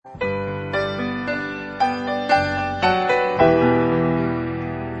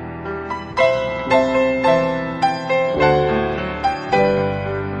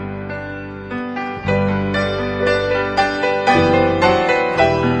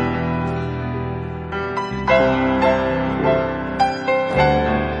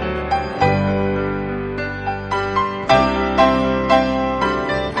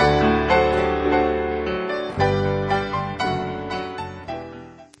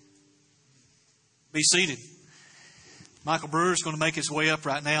Be seated. Michael Brewer is going to make his way up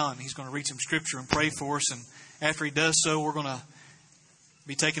right now, and he's going to read some scripture and pray for us. And after he does so, we're going to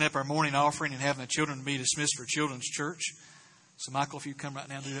be taking up our morning offering and having the children be dismissed for Children's Church. So, Michael, if you come right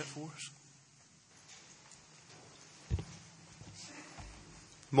now and do that for us.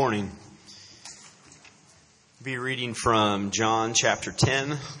 Morning. Be reading from John chapter 10,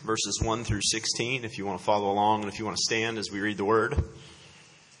 verses 1 through 16, if you want to follow along and if you want to stand as we read the Word.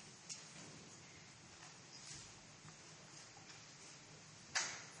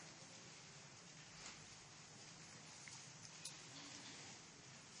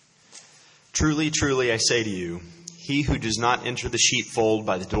 Truly, truly, I say to you, he who does not enter the sheepfold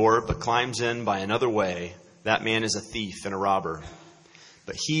by the door, but climbs in by another way, that man is a thief and a robber.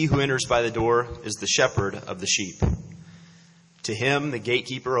 But he who enters by the door is the shepherd of the sheep. To him the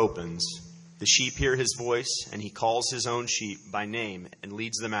gatekeeper opens. The sheep hear his voice, and he calls his own sheep by name and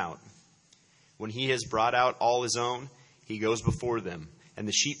leads them out. When he has brought out all his own, he goes before them, and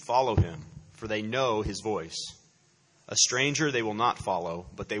the sheep follow him, for they know his voice. A stranger they will not follow,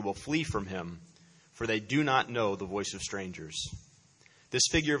 but they will flee from him, for they do not know the voice of strangers. This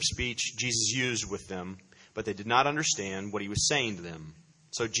figure of speech Jesus used with them, but they did not understand what he was saying to them.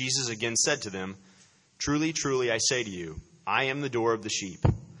 So Jesus again said to them, Truly, truly, I say to you, I am the door of the sheep.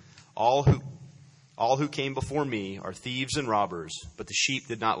 All who came before me are thieves and robbers, but the sheep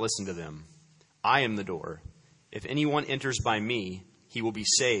did not listen to them. I am the door. If anyone enters by me, he will be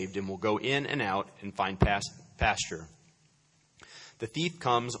saved and will go in and out and find pasture. The thief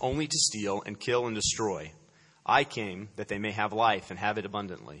comes only to steal and kill and destroy. I came that they may have life and have it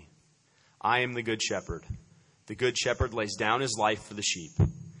abundantly. I am the good shepherd. The good shepherd lays down his life for the sheep.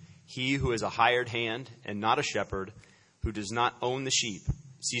 He who is a hired hand and not a shepherd, who does not own the sheep,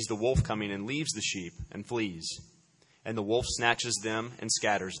 sees the wolf coming and leaves the sheep and flees. And the wolf snatches them and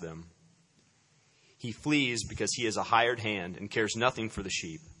scatters them. He flees because he is a hired hand and cares nothing for the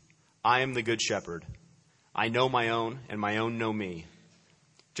sheep. I am the good shepherd. I know my own, and my own know me.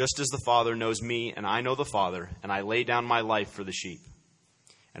 Just as the Father knows me, and I know the Father, and I lay down my life for the sheep.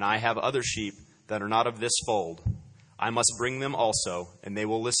 And I have other sheep that are not of this fold. I must bring them also, and they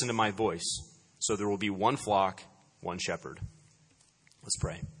will listen to my voice. So there will be one flock, one shepherd. Let's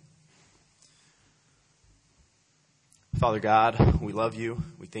pray. Father God, we love you.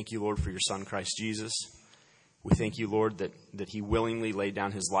 We thank you, Lord, for your Son, Christ Jesus. We thank you, Lord, that he willingly laid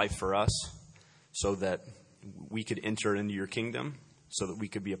down his life for us so that we could enter into your kingdom, so that we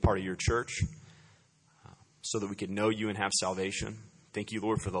could be a part of your church, so that we could know you and have salvation. Thank you,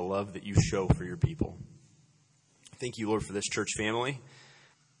 Lord, for the love that you show for your people. Thank you, Lord, for this church family.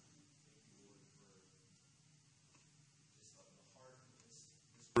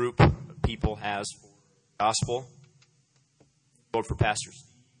 This group of people has for the gospel. Lord, for pastors.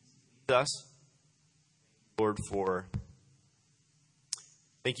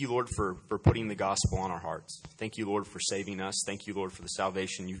 Thank you, Lord, for putting the gospel on our hearts. Thank you, Lord, for saving us. Thank you, Lord, for the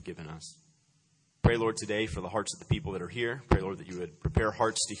salvation you've given us. Pray, Lord, today for the hearts of the people that are here. Pray, Lord, that you would prepare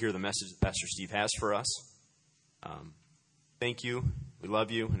hearts to hear the message that Pastor Steve has for us. Thank you. We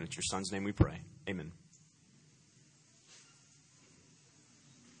love you. And it's your Son's name we pray. Amen.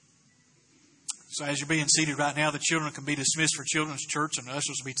 So as you're being seated right now, the children can be dismissed for Children's Church, and the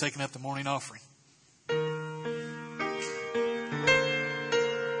ushers will be taking up the morning offering.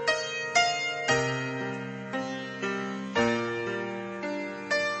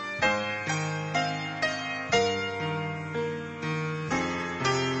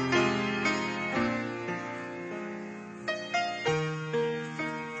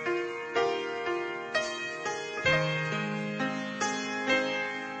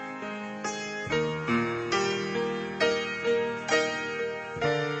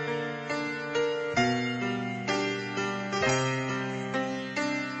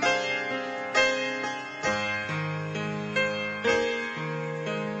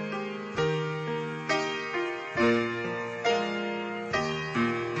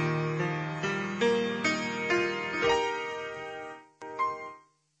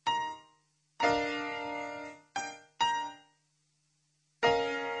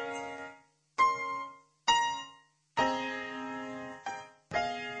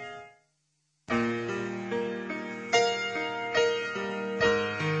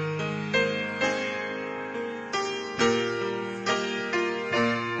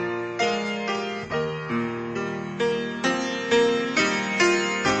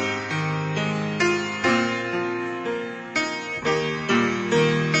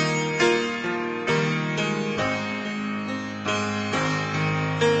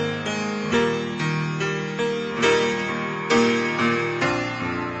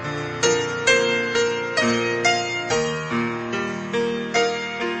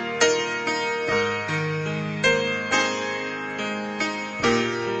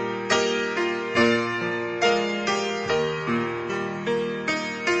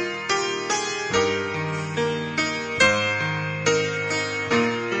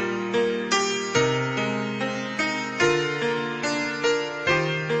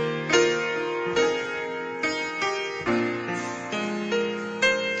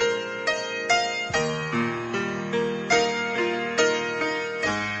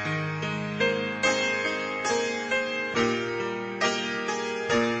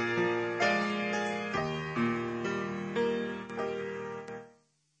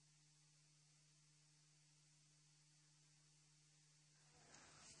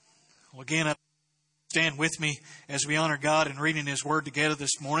 Well, again, stand with me as we honor God in reading His Word together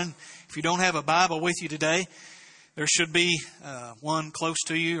this morning. If you don't have a Bible with you today, there should be one close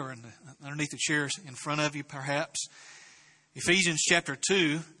to you or underneath the chairs in front of you, perhaps. Ephesians chapter 2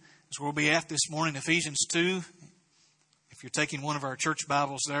 is where we'll be at this morning. Ephesians 2. If you're taking one of our church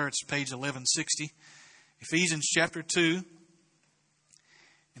Bibles there, it's page 1160. Ephesians chapter 2.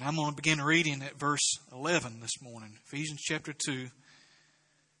 And I'm going to begin reading at verse 11 this morning. Ephesians chapter 2,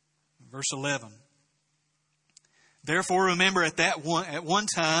 verse 11. Therefore remember at one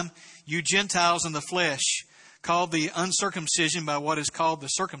time you Gentiles in the flesh, called the uncircumcision by what is called the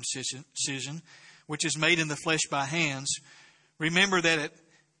circumcision, which is made in the flesh by hands. Remember that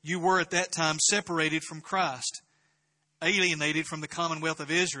you were at that time separated from Christ, alienated from the commonwealth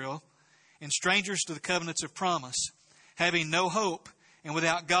of Israel, and strangers to the covenants of promise, having no hope and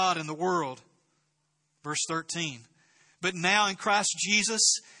without God in the world. Verse 13. But now in Christ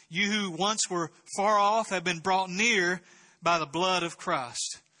Jesus, you who once were far off have been brought near by the blood of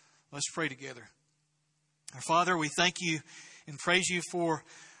Christ. Let's pray together. Our Father, we thank you and praise you for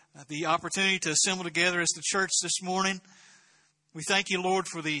the opportunity to assemble together as the church this morning. We thank you, Lord,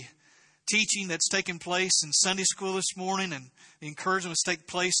 for the teaching that's taken place in Sunday school this morning and the encouragement that's taken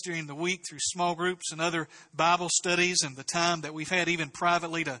place during the week through small groups and other Bible studies and the time that we've had even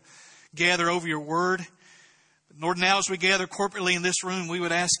privately to gather over your Word. Lord, now as we gather corporately in this room, we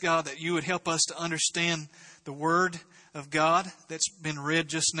would ask, God, that you would help us to understand the Word of God that's been read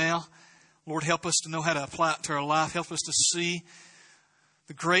just now. Lord, help us to know how to apply it to our life. Help us to see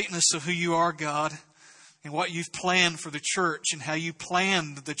the greatness of who you are, God, and what you've planned for the church and how you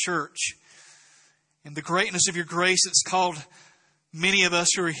planned the church. And the greatness of your grace that's called many of us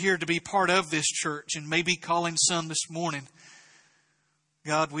who are here to be part of this church and maybe calling some this morning.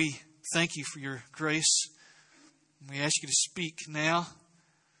 God, we thank you for your grace. We ask you to speak now.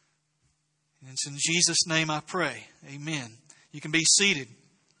 And it's in Jesus' name I pray. Amen. You can be seated.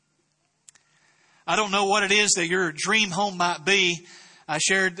 I don't know what it is that your dream home might be. I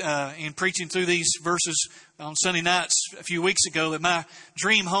shared in preaching through these verses on Sunday nights a few weeks ago that my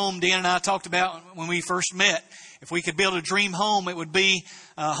dream home, Dan and I talked about when we first met. If we could build a dream home, it would be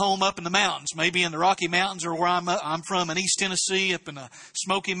a home up in the mountains, maybe in the Rocky Mountains or where I'm from in East Tennessee, up in the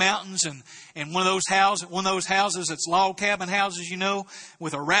Smoky Mountains, and one of those houses that's log cabin houses, you know,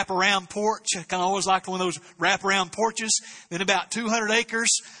 with a wraparound porch. I kind of always liked one of those wraparound porches. Then about 200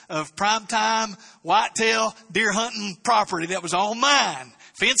 acres of primetime whitetail deer hunting property that was all mine.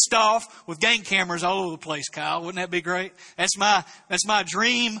 Fenced off with game cameras all over the place, Kyle. Wouldn't that be great? That's my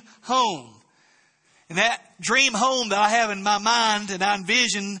dream home. And that dream home that I have in my mind and I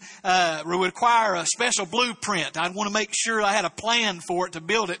envision would require a special blueprint. I'd want to make sure I had a plan for it to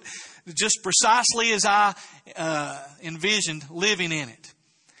build it just precisely as I envisioned living in it.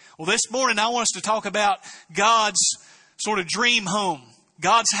 Well, this morning I want us to talk about God's sort of dream home,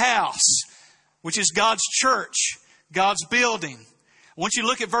 God's house, which is God's church, God's building. I want you to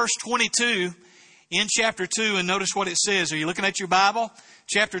look at verse 22 in chapter 2 and notice what it says. Are you looking at your Bible?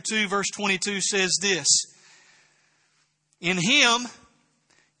 Chapter 2, verse 22 says this. In Him,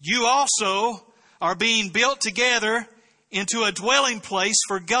 you also are being built together into a dwelling place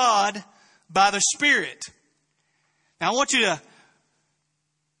for God by the Spirit. Now I want you to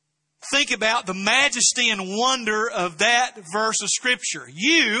think about the majesty and wonder of that verse of Scripture.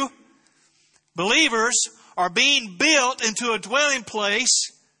 You, believers, are being built into a dwelling place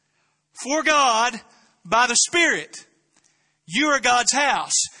for God by the Spirit. You are God's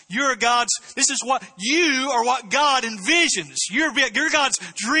house. This is what you are, what God envisions. You're God's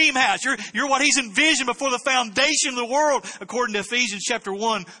dream house. You're what He's envisioned before the foundation of the world, according to Ephesians chapter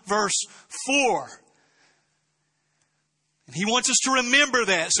 1, verse 4. And He wants us to remember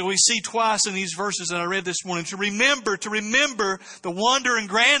that. So we see twice in these verses that I read this morning, to remember the wonder and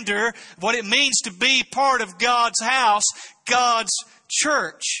grandeur of what it means to be part of God's house, God's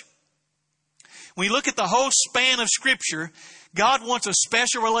church. When you look at the whole span of Scripture, God wants a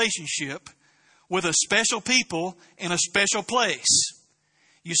special relationship with a special people in a special place.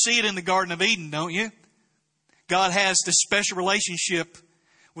 You see it in the Garden of Eden, don't you? God has this special relationship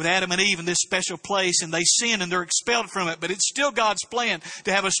with Adam and Eve in this special place, and they sin and they're expelled from it. But it's still God's plan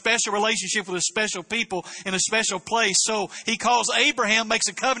to have a special relationship with a special people in a special place. So He calls Abraham, makes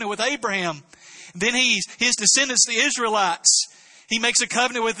a covenant with Abraham. And then his descendants, the Israelites, He makes a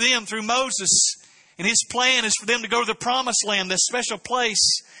covenant with them through Moses. And His plan is for them to go to the promised land, this special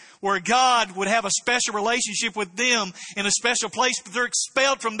place where God would have a special relationship with them in a special place, but they're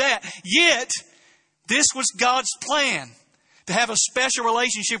expelled from that. Yet, this was God's plan, to have a special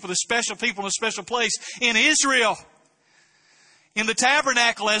relationship with a special people in a special place in Israel. in the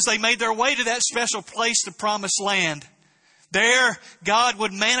tabernacle, as they made their way to that special place, the promised land, there God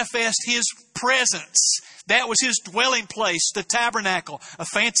would manifest His presence. That was His dwelling place, the tabernacle, a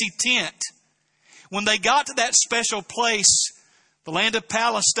fancy tent. When they got to that special place, the land of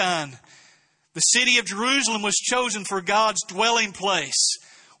Palestine, the city of Jerusalem was chosen for God's dwelling place,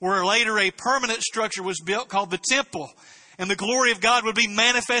 where later a permanent structure was built called the temple. And the glory of God would be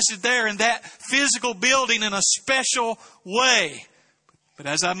manifested there in that physical building in a special way. But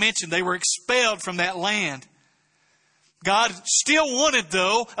as I mentioned, they were expelled from that land. God still wanted,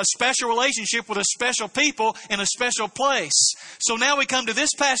 though, a special relationship with a special people in a special place. So now we come to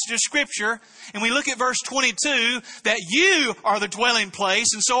this passage of Scripture, and we look at verse 22, that you are the dwelling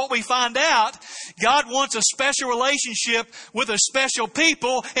place. And so what we find out, God wants a special relationship with a special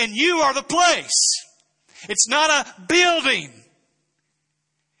people, and you are the place. It's not a building.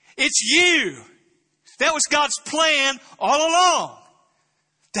 It's you. That was God's plan all along.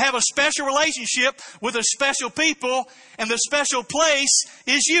 To have a special relationship with a special people, and the special place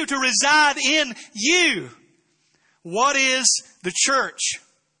is you, to reside in you. What is the church?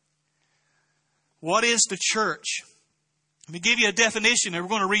 What is the church? Let me give you a definition, and we're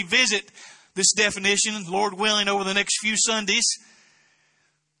going to revisit this definition, Lord willing, over the next few Sundays.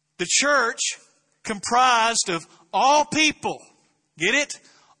 The church comprised of all people, get it?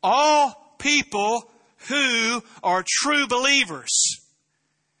 All people who are true believers,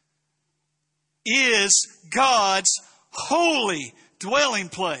 is God's holy dwelling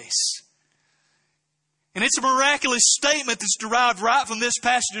place. And it's a miraculous statement that's derived right from this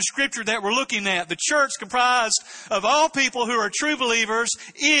passage of Scripture that we're looking at. The church, comprised of all people who are true believers,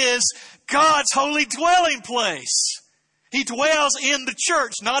 is God's holy dwelling place. He dwells in the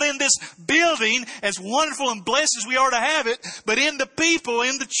church, not in this building, as wonderful and blessed as we are to have it, but in the people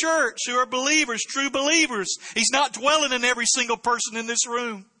in the church who are believers, true believers. He's not dwelling in every single person in this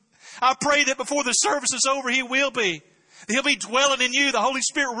room. I pray that before the service is over, He will be. He'll be dwelling in you. The Holy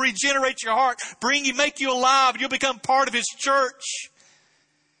Spirit will regenerate your heart, bring you, make you alive, and you'll become part of His church.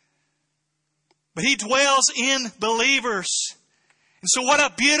 But He dwells in believers. And so what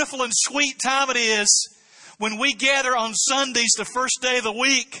a beautiful and sweet time it is when we gather on Sundays, the first day of the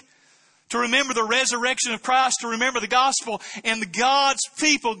week, to remember the resurrection of Christ, to remember the gospel, and God's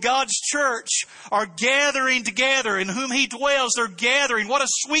people, God's church, are gathering together. In whom He dwells, they're gathering. What a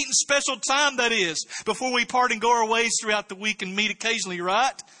sweet and special time that is before we part and go our ways throughout the week and meet occasionally,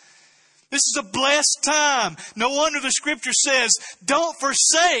 right? This is a blessed time. No wonder the Scripture says, don't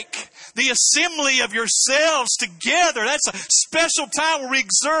forsake the assembly of yourselves together. That's a special time where we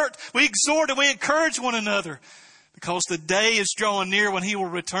exhort and we encourage one another. Because the day is drawing near when He will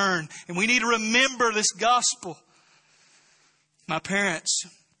return. And we need to remember this gospel. My parents,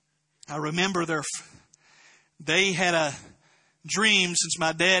 I remember they had a dream since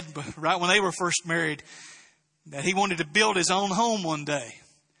my dad, right when they were first married, that he wanted to build his own home one day.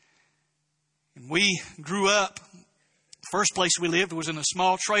 And we grew up, the first place we lived was in a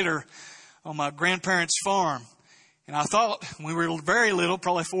small trailer on my grandparents' farm. And I thought when we were very little,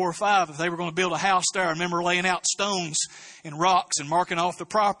 probably 4 or 5, if they were going to build a house there. I remember laying out stones and rocks and marking off the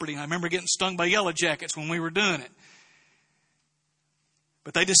property. And I remember getting stung by yellow jackets when we were doing it.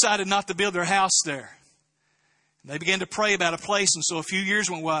 But they decided not to build their house there. They began to pray about a place. And so a few years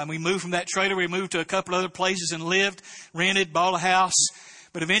went by and we moved from that trailer. We moved to a couple other places and lived, rented, bought a house.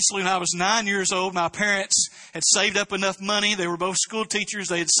 But eventually when I was 9 years old, my parents had saved up enough money. They were both school teachers.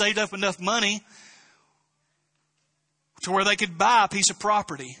 They had saved up enough money to where they could buy a piece of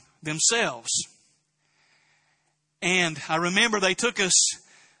property themselves. And I remember they took us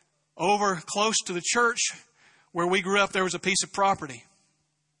over close to the church where we grew up. There was a piece of property.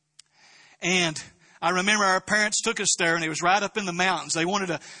 And I remember our parents took us there, and it was right up in the mountains. They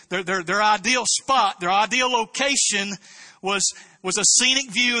wanted their ideal spot, their ideal location was a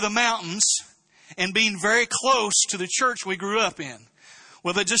scenic view of the mountains and being very close to the church we grew up in.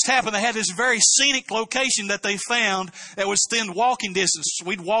 Well, it just happened they had this very scenic location that they found that was within walking distance.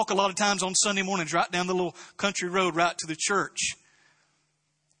 We'd walk a lot of times on Sunday mornings right down the little country road right to the church.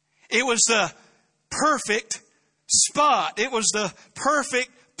 It was the perfect spot. It was the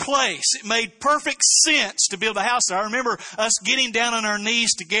perfect place. It made perfect sense to build a house there. I remember us getting down on our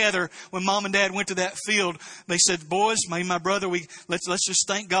knees together when Mom and Dad went to that field. They said, boys, me and my brother, let's just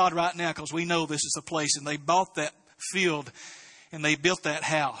thank God right now because we know this is the place. And they bought that field. And they built that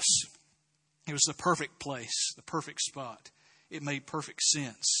house. It was the perfect place, the perfect spot. It made perfect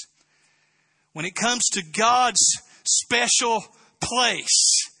sense. When it comes to God's special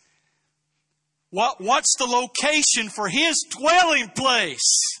place, what's the location for His dwelling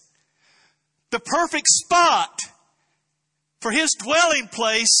place? The perfect spot for His dwelling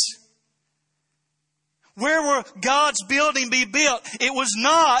place, where will God's building be built? It was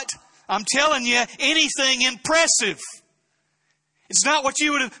not, I'm telling you, anything impressive. It's not what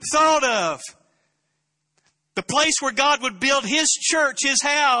you would have thought of. The place where God would build His church, His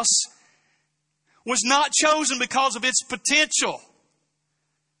house, was not chosen because of its potential.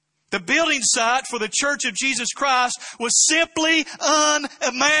 The building site for the Church of Jesus Christ was simply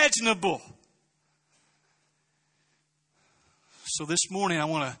unimaginable. So this morning I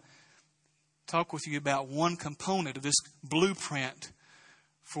want to talk with you about one component of this blueprint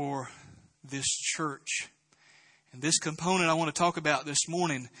for this church. And this component I want to talk about this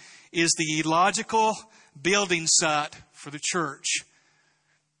morning is the illogical building site for the church.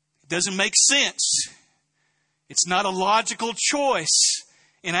 It doesn't make sense. It's not a logical choice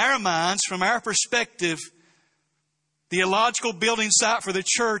in our minds, from our perspective. The illogical building site for the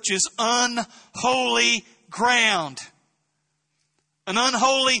church is unholy ground. An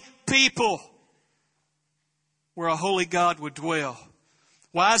unholy people where a holy God would dwell.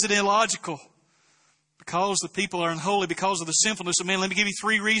 Why is it illogical? Because the people are unholy, because of the sinfulness of men. Let me give you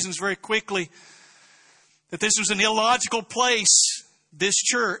 3 reasons very quickly that this was an illogical place, this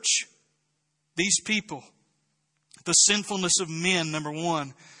church, these people. The sinfulness of men, number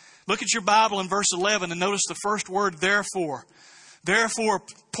 1. Look at your Bible in verse 11 and notice the first word, therefore. Therefore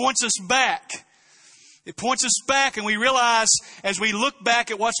points us back. It points us back, and we realize as we look back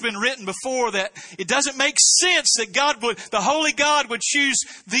at what's been written before that it doesn't make sense that the holy God would choose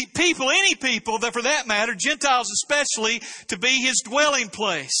the people, any people, that for that matter, Gentiles especially, to be His dwelling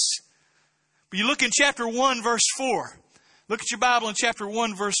place. But you look in chapter 1, verse 4. Look at your Bible in chapter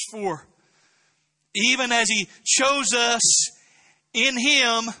 1, verse 4. Even as He chose us in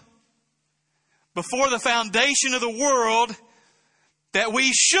Him before the foundation of the world, that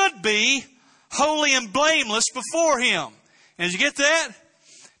we should be holy and blameless before Him. And did you get that?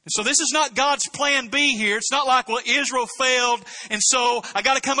 And so this is not God's plan B here. It's not like, well, Israel failed, and so I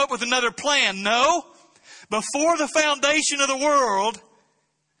got to come up with another plan. No. Before the foundation of the world,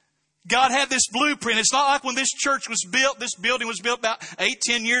 God had this blueprint. It's not like when this church was built, this building was built about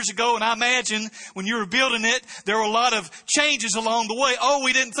 8-10 years ago, and I imagine when you were building it, there were a lot of changes along the way. Oh,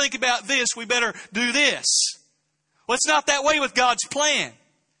 we didn't think about this. We better do this. Well, it's not that way with God's plan.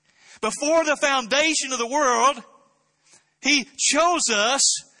 Before the foundation of the world, He chose us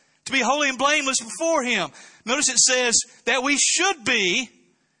to be holy and blameless before Him. Notice it says that we should be,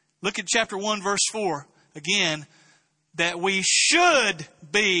 look at chapter 1, verse 4, again, that we should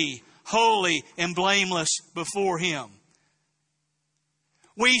be holy and blameless before Him.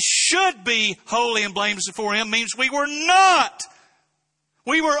 We should be holy and blameless before Him means we were not.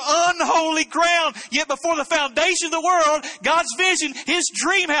 We were unholy ground. Yet before the foundation of the world, God's vision, His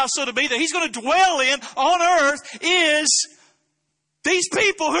dream house, so to be, that He's going to dwell in on earth is these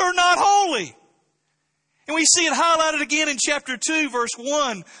people who are not holy. And we see it highlighted again in chapter 2, verse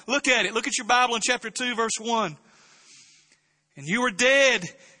 1. Look at it. Look at your Bible in chapter 2, verse 1. And you were dead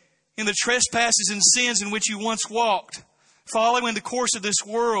in the trespasses and sins in which you once walked, following the course of this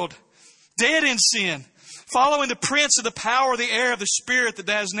world, dead in sin, following the prince of the power of the air of the Spirit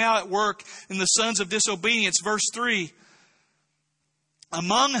that is now at work in the sons of disobedience. Verse 3.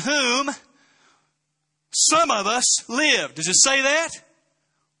 Among whom some of us lived. Does it say that?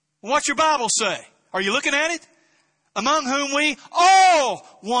 What's your Bible say? Are you looking at it? Among whom we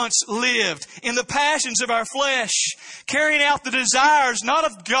all once lived in the passions of our flesh, carrying out the desires not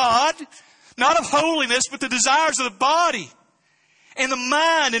of God, not of holiness, but the desires of the body and the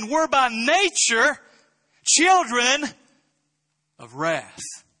mind, and were by nature children of wrath,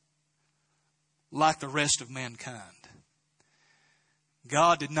 like the rest of mankind.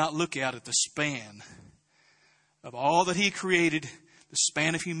 God did not look out at the span of all that He created, the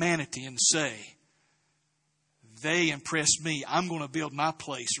span of humanity, and say, they impressed me. I'm going to build my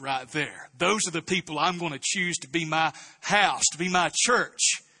place right there. Those are the people I'm going to choose to be my house, to be my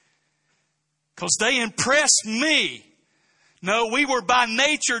church, because they impressed me. No, we were by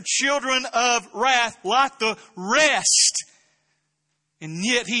nature children of wrath like the rest. And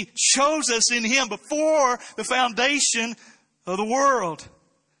yet He chose us in Him before the foundation of the world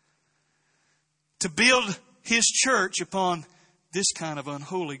to build His church upon this kind of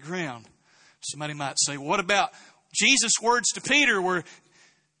unholy ground. Somebody might say, what about Jesus' words to Peter, where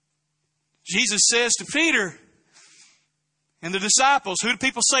Jesus says to Peter and the disciples, who do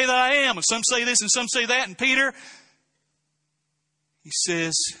people say that I am? And some say this and some say that. And Peter, he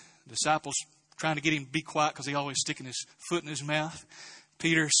says, disciples trying to get him to be quiet because he always sticking his foot in his mouth.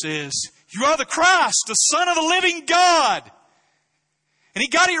 Peter says, you are the Christ, the Son of the living God. And he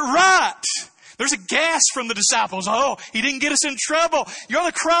got it right. There's a gasp from the disciples. Oh, He didn't get us in trouble. You're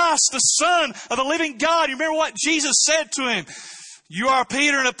the Christ, the Son of the living God. You remember what Jesus said to him? You are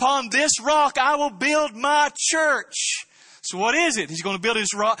Peter, and upon this rock I will build my church. So what is it? He's going to build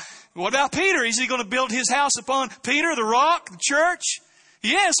his rock. What about Peter? Is he going to build his house upon Peter, the rock, the church?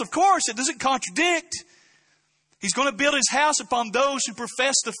 Yes, of course. It doesn't contradict. He's going to build his house upon those who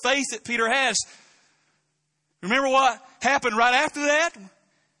profess the faith that Peter has. Remember what happened right after that?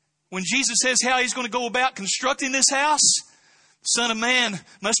 When Jesus says how He's going to go about constructing this house? The Son of Man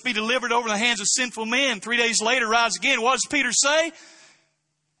must be delivered over the hands of sinful men. 3 days later, rise again. What does Peter say?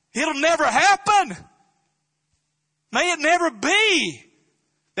 It'll never happen. May it never be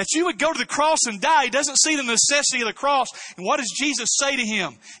that you would go to the cross and die. He doesn't see the necessity of the cross. And what does Jesus say to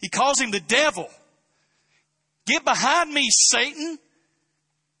him? He calls him the devil. Get behind me, Satan.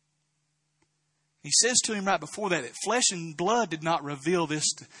 He says to him right before that flesh and blood did not reveal this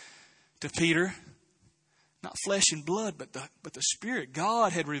to Peter. Not flesh and blood, but the Spirit.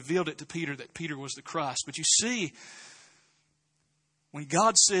 God had revealed it to Peter that Peter was the Christ. But you see, when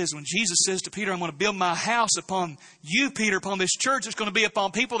Jesus says to Peter, I'm going to build my house upon you, Peter, upon this church, it's going to be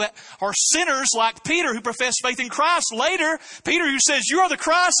upon people that are sinners like Peter who profess faith in Christ. Later, Peter who says, you are the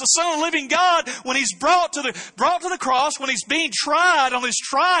Christ, the Son of the living God, when he's brought to the cross, when he's being tried on his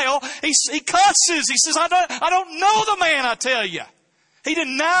trial, he cusses. He says, I don't know the man, I tell you. He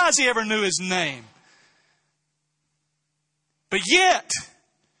denies he ever knew his name. But yet,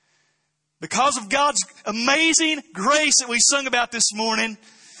 because of God's amazing grace that we sung about this morning,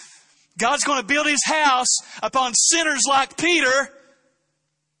 God's going to build His house upon sinners like Peter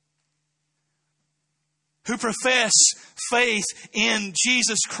who profess faith in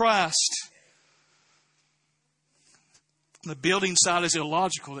Jesus Christ. The building side is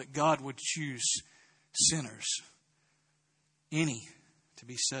illogical that God would choose sinners, any, to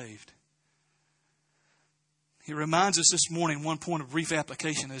be saved. It reminds us this morning, one point of brief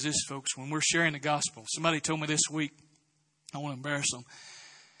application is this, folks. When we're sharing the gospel, somebody told me this week, I want to embarrass them.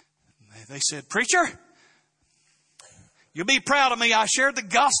 They said, preacher, you'll be proud of me. I shared the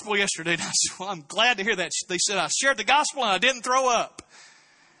gospel yesterday. And I said, well, I'm glad to hear that. They said, I shared the gospel and I didn't throw up.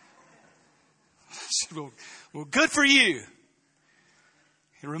 I said, well, good for you.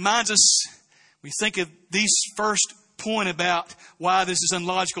 It reminds us, we think of these first point about why this is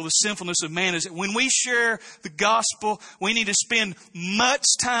unlogical, the sinfulness of man, is that when we share the gospel, we need to spend much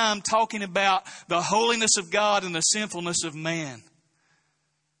time talking about the holiness of God and the sinfulness of man.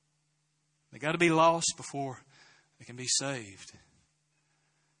 They got to be lost before they can be saved.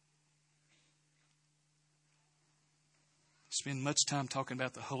 Spend much time talking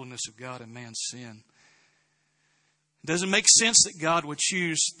about the holiness of God and man's sin. It doesn't make sense that God would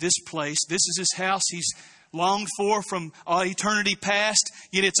choose this place. This is His house He's longed for from all eternity past,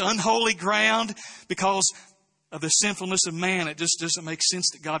 yet it's unholy ground because of the sinfulness of man. It just doesn't make sense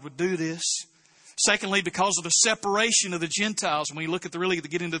that God would do this. Secondly, because of the separation of the Gentiles. When we look at to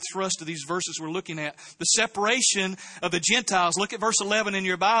get into the thrust of these verses we're looking at, the separation of the Gentiles. Look at verse 11 in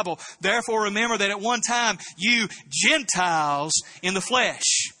your Bible. Therefore remember that at one time you Gentiles in the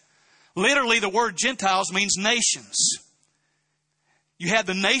flesh. Literally, the word Gentiles means nations. You had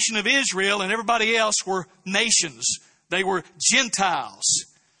the nation of Israel and everybody else were nations. They were Gentiles.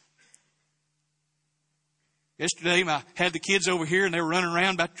 Yesterday, I had the kids over here and they were running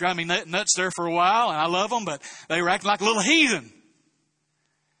around about to drive me nuts there for a while. And I love them, but they were acting like a little heathen.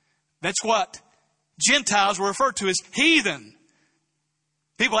 That's what Gentiles were referred to as heathen.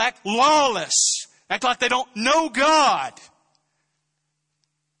 People act lawless. Act like they don't know God.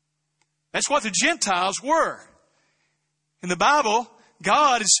 That's what the Gentiles were. In the Bible,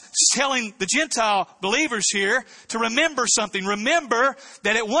 God is telling the Gentile believers here to remember something. Remember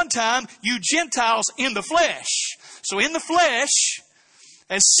that at one time you Gentiles in the flesh. So in the flesh,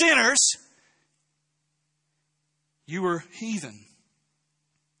 as sinners, you were heathen.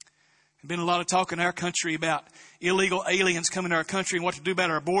 There's been a lot of talk in our country about illegal aliens coming to our country and what to do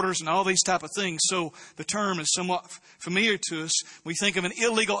about our borders and all these type of things. So the term is somewhat familiar to us. We think of an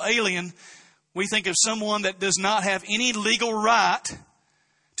illegal alien. We think of someone that does not have any legal right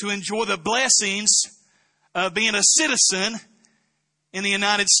to enjoy the blessings of being a citizen in the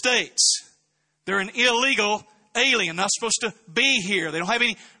United States. They're an illegal alien, not supposed to be here. They don't have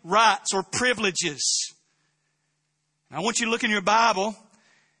any rights or privileges. And I want you to look in your Bible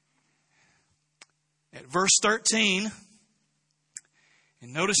at verse 13.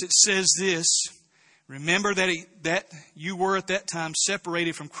 And notice it says this. Remember that you were at that time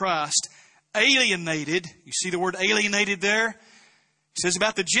separated from Christ, alienated. You see the word alienated there? It says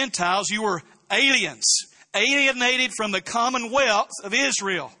about the Gentiles, you were aliens, alienated from the commonwealth of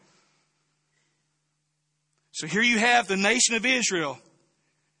Israel. So here you have the nation of Israel.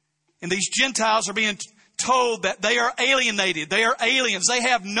 And these Gentiles are being told that they are alienated. They are aliens. They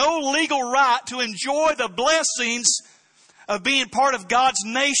have no legal right to enjoy the blessings of being part of God's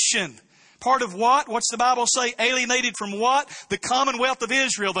nation. Part of what? What's the Bible say? Alienated from what? The commonwealth of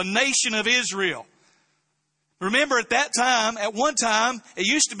Israel, the nation of Israel. Remember at one time, it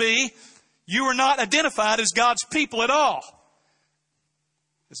used to be you were not identified as God's people at all.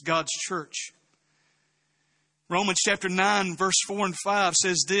 As God's church. Romans chapter 9, verse 4 and 5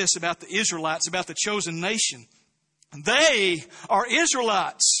 says this about the Israelites, about the chosen nation. They are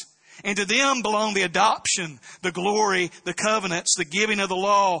Israelites, and to them belong the adoption, the glory, the covenants, the giving of the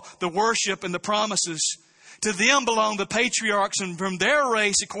law, the worship, and the promises. To them belong the patriarchs, and from their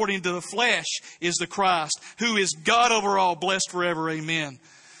race, according to the flesh, is the Christ, who is God over all, blessed forever. Amen.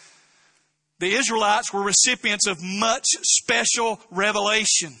 The Israelites were recipients of much special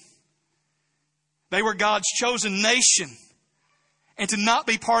revelation. They were God's chosen nation. And to not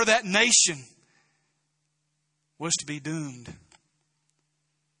be part of that nation was to be doomed.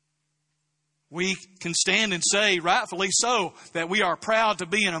 We can stand and say, rightfully so, that we are proud to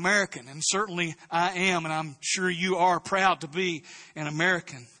be an American. And certainly I am, and I'm sure you are proud to be an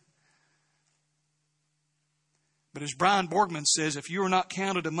American. But as Brian Borgman says, if you are not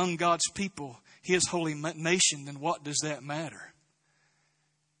counted among God's people, His holy nation, then what does that matter?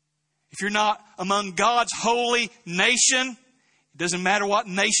 If you're not among God's holy nation, it doesn't matter what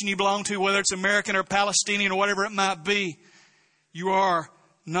nation you belong to, whether it's American or Palestinian or whatever it might be, you are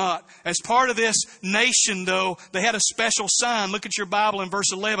not. As part of this nation, though, they had a special sign. Look at your Bible in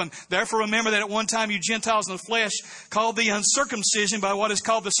verse 11. Therefore remember that at one time you Gentiles in the flesh called the uncircumcision by what is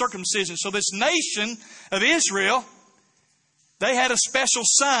called the circumcision. So this nation of Israel, they had a special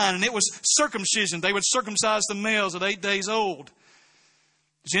sign, and it was circumcision. They would circumcise the males at 8 days old.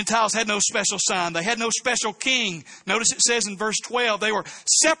 The Gentiles had no special sign. They had no special king. Notice it says in verse 12, they were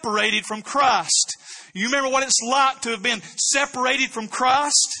separated from Christ. You remember what it's like to have been separated from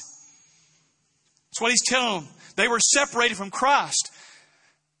Christ? That's what he's telling them. They were separated from Christ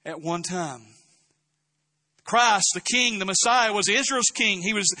at one time. Christ, the king, the Messiah, was Israel's king.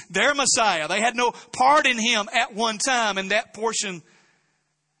 He was their Messiah. They had no part in him at one time in that portion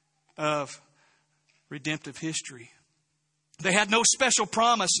of redemptive history. They had no special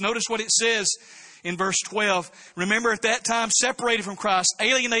promise. Notice what it says in verse 12. Remember at that time separated from Christ,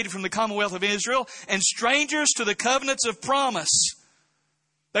 alienated from the commonwealth of Israel, and strangers to the covenants of promise.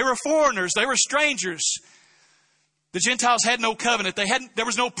 They were foreigners. They were strangers. The Gentiles had no covenant. There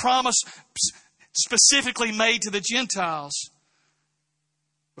was no promise specifically made to the Gentiles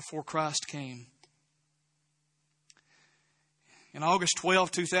before Christ came. In August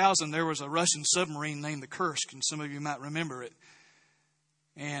 12, 2000, there was a Russian submarine named the Kursk, and some of you might remember it.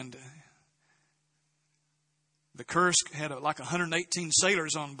 And the Kursk had like 118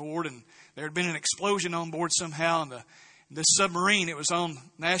 sailors on board, and there had been an explosion on board somehow. And this submarine, it was on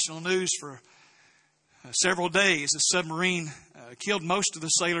national news for several days. The submarine killed most of the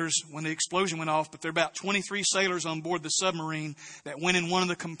sailors when the explosion went off, but there are about 23 sailors on board the submarine that went in one of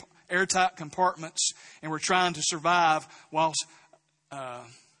the airtight compartments and were trying to survive whilst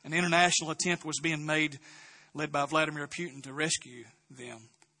an international attempt was being made, led by Vladimir Putin, to rescue them.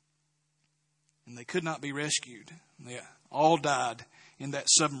 And they could not be rescued. They all died in that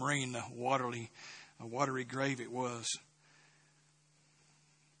submarine, a watery grave it was.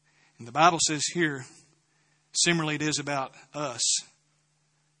 And the Bible says here, similarly it is about us.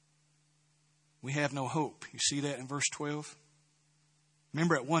 We have no hope. You see that in verse 12?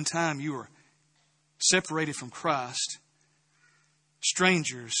 Remember at one time you were separated from Christ,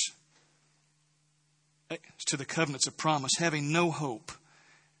 strangers to the covenants of promise, having no hope,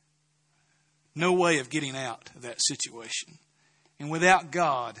 no way of getting out of that situation. And without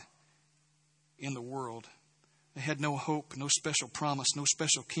God in the world, they had no hope, no special promise, no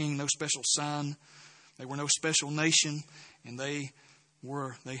special king, no special sign. They were no special nation, and they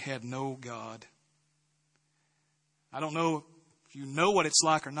had no God. I don't know if you know what it's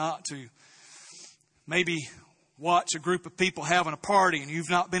like or not to maybe watch a group of people having a party and you've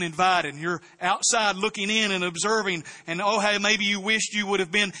not been invited, and you're outside looking in and observing, and oh, hey, maybe you wished you would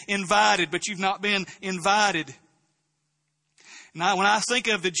have been invited, but you've not been invited. Now, when I think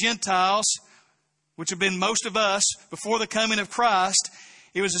of the Gentiles, which have been most of us before the coming of Christ,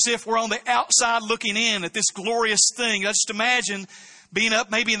 it was as if we're on the outside looking in at this glorious thing. I just imagine being up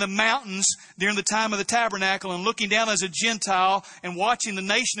maybe in the mountains during the time of the tabernacle and looking down as a Gentile and watching the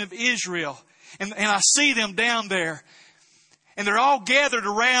nation of Israel. And I see them down there. And they're all gathered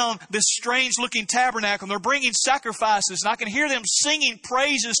around this strange-looking tabernacle. And they're bringing sacrifices. And I can hear them singing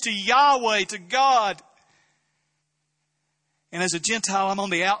praises to Yahweh, to God. And as a Gentile, I'm on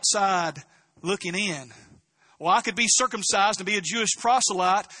the outside looking in. Well, I could be circumcised and be a Jewish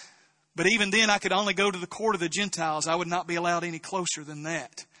proselyte, but even then I could only go to the court of the Gentiles. I would not be allowed any closer than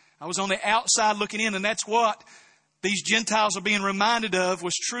that. I was on the outside looking in, and that's what these Gentiles are being reminded of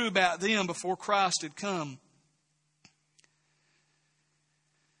was true about them before Christ had come.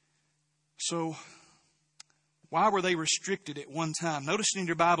 So, why were they restricted at one time? Notice in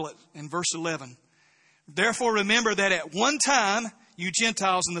your Bible in verse 11. Therefore remember that at one time, you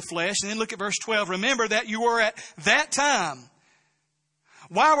Gentiles in the flesh, and then look at verse 12. Remember that you were at that time.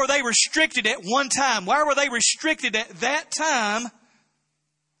 Why were they restricted at one time? Why were they restricted at that time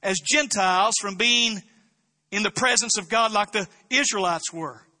as Gentiles from being in the presence of God like the Israelites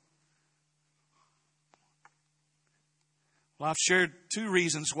were? Well, I've shared two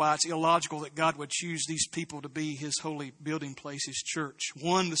reasons why it's illogical that God would choose these people to be His holy building place, His church.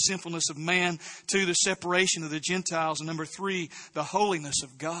 One, the sinfulness of man. Two, the separation of the Gentiles. And number three, the holiness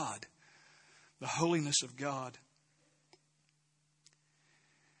of God. The holiness of God.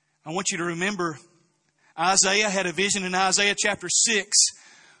 I want you to remember Isaiah had a vision in Isaiah chapter 6.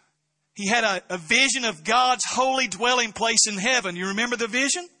 He had a vision of God's holy dwelling place in heaven. You remember the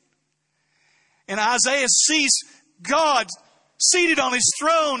vision? And Isaiah sees God seated on His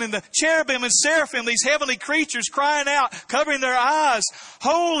throne, and the cherubim and seraphim, these heavenly creatures crying out, covering their eyes.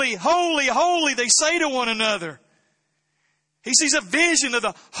 Holy, holy, holy, they say to one another. He sees a vision of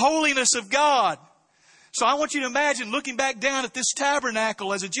the holiness of God. So I want you to imagine looking back down at this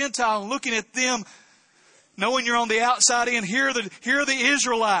tabernacle as a Gentile and looking at them, knowing you're on the outside in. Here are the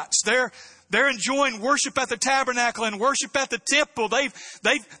Israelites. They're enjoying worship at the tabernacle and worship at the temple.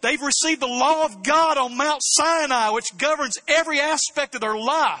 They've received the law of God on Mount Sinai, which governs every aspect of their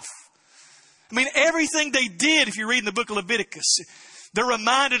life. I mean, everything they did, if you read in the book of Leviticus, they're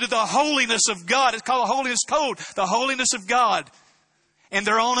reminded of the holiness of God. It's called a holiness code, the holiness of God. And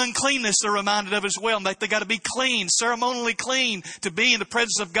their own uncleanness they're reminded of as well. And they got to be clean, ceremonially clean, to be in the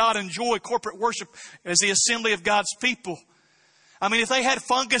presence of God and enjoy corporate worship as the assembly of God's people. I mean, if they had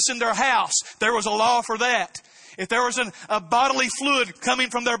fungus in their house, there was a law for that. If there was a bodily fluid coming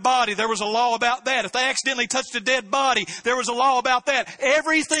from their body, there was a law about that. If they accidentally touched a dead body, there was a law about that.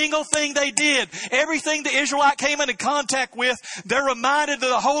 Every single thing they did, everything the Israelite came into contact with, they're reminded of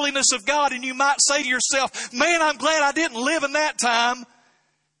the holiness of God. And you might say to yourself, man, I'm glad I didn't live in that time.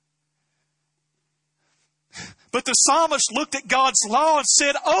 But the psalmist looked at God's law and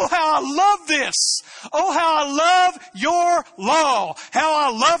said, oh, how I love this. Oh, how I love your law. How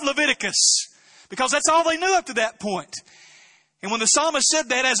I love Leviticus. Because that's all they knew up to that point. And when the psalmist said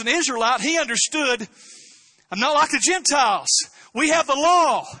that as an Israelite, he understood, I'm not like the Gentiles. We have the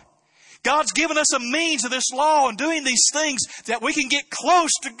law. God's given us a means of this law and doing these things that we can get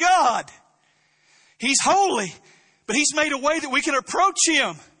close to God. He's holy, but He's made a way that we can approach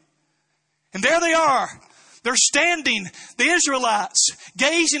Him. And there they are. They're standing, the Israelites,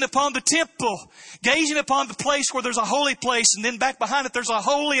 gazing upon the temple, gazing upon the place where there's a holy place, and then back behind it there's a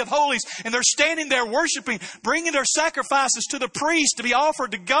holy of holies, and they're standing there worshiping, bringing their sacrifices to the priest to be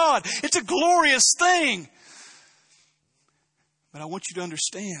offered to God. It's a glorious thing. But I want you to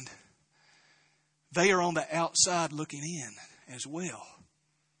understand, they are on the outside looking in as well.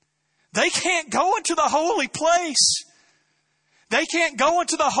 They can't go into the holy place. They can't go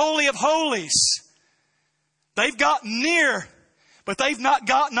into the holy of holies. They've gotten near, but they've not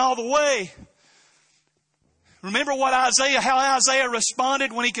gotten all the way. Remember how Isaiah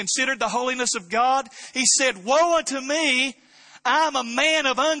responded when he considered the holiness of God? He said, woe unto me, I'm a man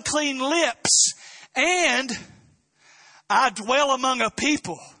of unclean lips, and I dwell among a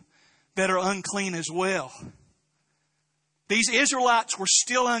people that are unclean as well. These Israelites were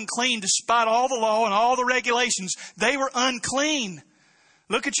still unclean despite all the law and all the regulations. They were unclean.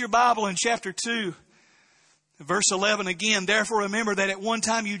 Look at your Bible in chapter 2. Verse 11 again, therefore remember that at one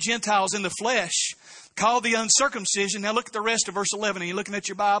time you Gentiles in the flesh, called the uncircumcision. Now look at the rest of verse 11. Are you looking at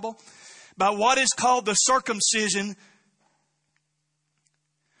your Bible? By what is called the circumcision,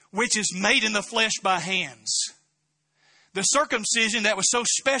 which is made in the flesh by hands. The circumcision that was so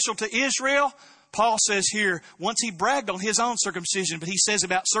special to Israel, Paul says here, once he bragged on his own circumcision, but he says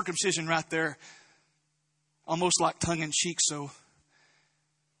about circumcision right there, almost like tongue in cheek, so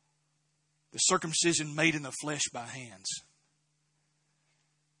the circumcision made in the flesh by hands.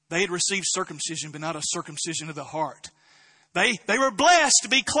 They had received circumcision, but not a circumcision of the heart. They were blessed to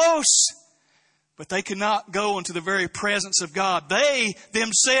be close, but they could not go into the very presence of God. They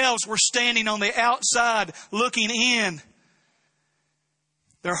themselves were standing on the outside looking in.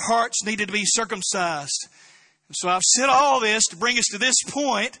 Their hearts needed to be circumcised. And so I've said all this to bring us to this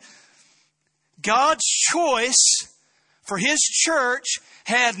point. God's choice for His church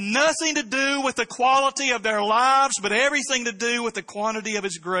had nothing to do with the quality of their lives, but everything to do with the quantity of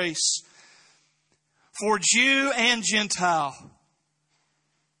His grace. For Jew and Gentile.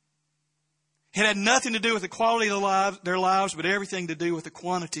 It had nothing to do with the quality of their lives, but everything to do with the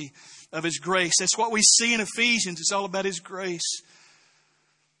quantity of His grace. That's what we see in Ephesians. It's all about His grace.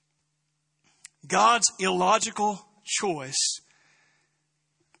 God's illogical choice,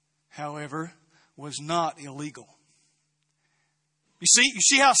 however, was not illegal. You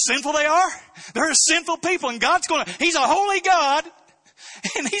see how sinful they are? They're a sinful people, and He's a holy God,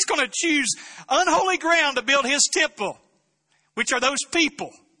 and He's going to choose unholy ground to build His temple, which are those people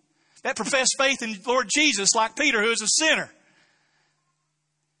that profess faith in Lord Jesus, like Peter, who is a sinner.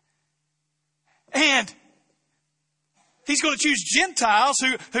 And He's going to choose Gentiles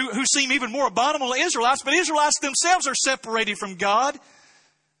who seem even more abominable than Israelites, but Israelites themselves are separated from God.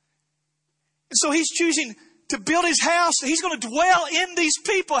 And so He's choosing to build His house. He's going to dwell in these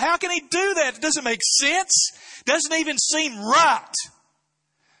people. How can He do that? It doesn't make sense. It doesn't even seem right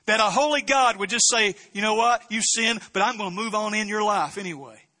that a holy God would just say, you know what, you sinned, but I'm going to move on in your life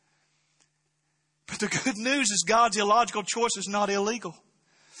anyway. But the good news is God's illogical choice is not illegal.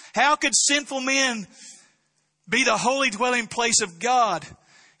 How could sinful men be the holy dwelling place of God?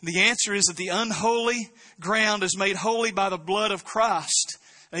 And the answer is that the unholy ground is made holy by the blood of Christ.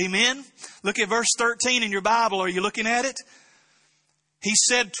 Amen? Look at verse 13 in your Bible. Are you looking at it? He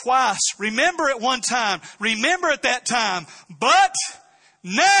said twice, remember at one time, remember at that time, but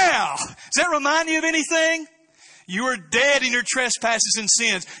now. Does that remind you of anything? You are dead in your trespasses and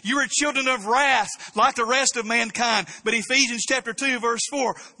sins. You are children of wrath like the rest of mankind. But Ephesians chapter 2 verse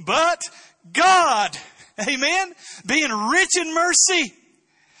 4. But God, amen, being rich in mercy.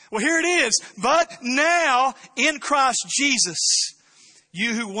 Well, here it is. But now in Christ Jesus,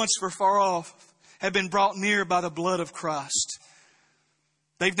 you who once were far off have been brought near by the blood of Christ.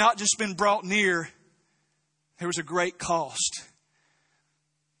 They've not just been brought near. There was a great cost.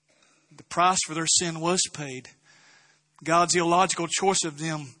 The price for their sin was paid. God's illogical choice of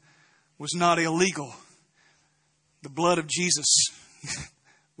them was not illegal. The blood of Jesus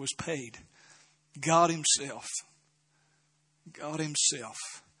was paid. God Himself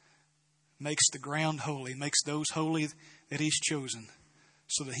makes the ground holy, makes those holy that He's chosen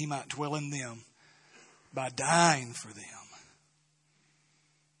so that He might dwell in them by dying for them.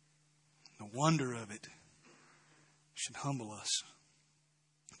 The wonder of it should humble us.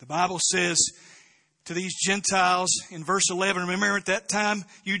 The Bible says to these Gentiles in verse 11, remember at that time,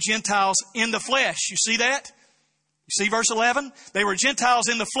 you Gentiles in the flesh. You see that? You see verse 11? They were Gentiles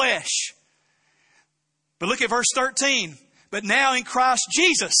in the flesh. But look at verse 13. But now in Christ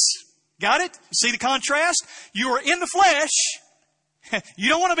Jesus. Got it? You see the contrast? You are in the flesh. You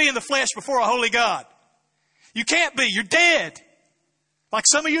don't want to be in the flesh before a holy God. You can't be. You're dead. Like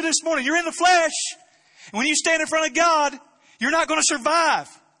some of you this morning, you're in the flesh. And when you stand in front of God, you're not going to survive.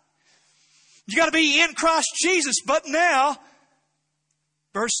 You got to be in Christ Jesus. But now,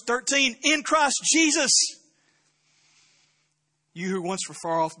 verse 13, in Christ Jesus, you who once were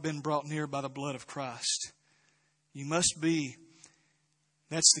far off have been brought near by the blood of Christ. You must be,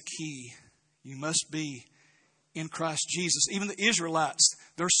 that's the key. You must be in Christ Jesus. Even the Israelites,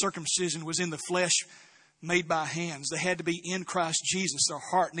 their circumcision was in the flesh made by hands. They had to be in Christ Jesus. Their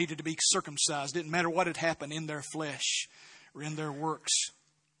heart needed to be circumcised. It didn't matter what had happened in their flesh or in their works.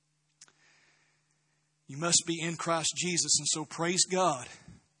 You must be in Christ Jesus. And so praise God.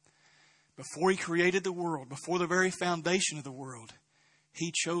 Before He created the world, before the very foundation of the world,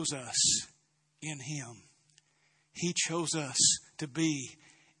 He chose us in Him. He chose us to be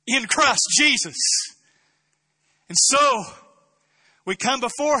in Christ Jesus. And so, we come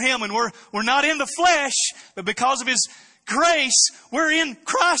before Him and we're not in the flesh, but because of His grace, we're in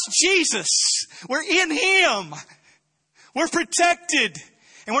Christ Jesus. We're in Him. We're protected.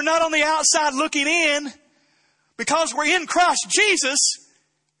 And we're not on the outside looking in. Because we're in Christ Jesus,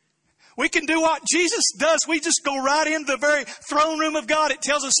 we can do what Jesus does. We just go right into the very throne room of God. It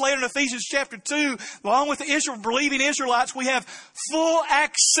tells us later in Ephesians chapter 2, along with the believing Israelites, we have full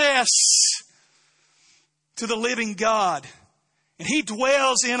access to the living God. And He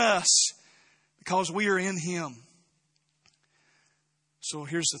dwells in us because we are in Him. So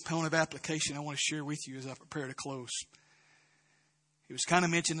here's the point of application I want to share with you as I prepare to close. It was kind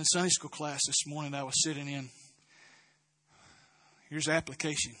of mentioned in Sunday school class this morning that I was sitting in. Here's the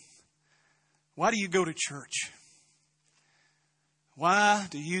application. Why do you go to church? Why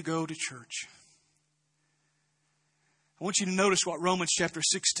do you go to church? I want you to notice what Romans chapter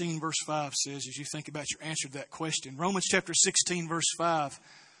 16 verse 5 says as you think about your answer to that question. Romans chapter 16 verse 5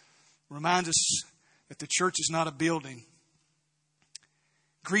 reminds us that the church is not a building.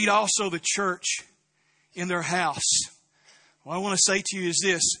 Greet also the church in their house. What I want to say to you is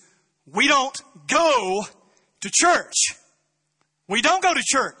this. We don't go to church. We don't go to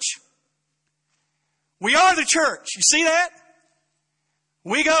church. We are the church. You see that?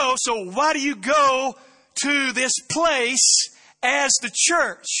 We go. So why do you go to this place as the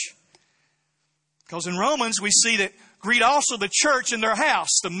church? Because in Romans we see that greet also the church in their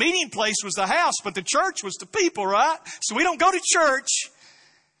house. The meeting place was the house, but the church was the people, right? So we don't go to church.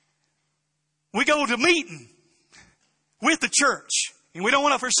 We go to meeting with the church. And we don't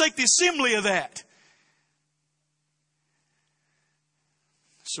want to forsake the assembly of that.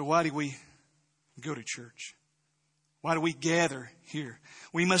 So why do we go to church? Why do we gather here?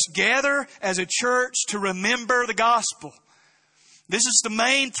 We must gather as a church to remember the gospel. This is the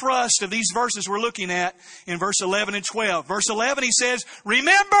main thrust of these verses we're looking at in verse 11 and 12. Verse 11 he says,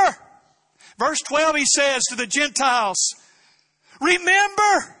 remember. Verse 12 he says to the Gentiles,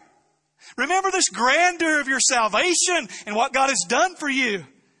 remember. Remember this grandeur of your salvation and what God has done for you.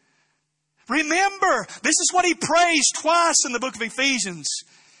 Remember. This is what he prays twice in the book of Ephesians.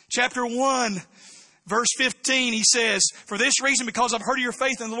 Chapter 1, verse 15, he says, for this reason, because I've heard of your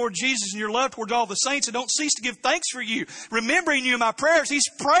faith in the Lord Jesus and your love towards all the saints, I don't cease to give thanks for you, remembering you in my prayers. He's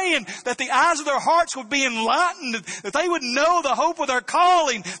praying that the eyes of their hearts would be enlightened, that they would know the hope of their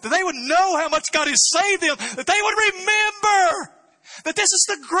calling, that they would know how much God has saved them, that they would remember that this is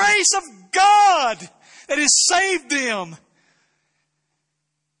the grace of God that has saved them.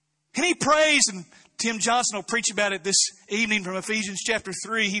 And he prays, and Tim Johnson will preach about it this evening from Ephesians chapter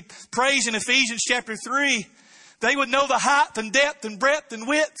 3. He prays in Ephesians chapter 3. They would know the height and depth and breadth and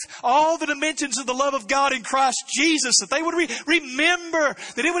width, all the dimensions of the love of God in Christ Jesus. That they would remember,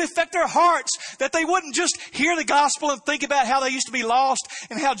 that it would affect their hearts. That they wouldn't just hear the gospel and think about how they used to be lost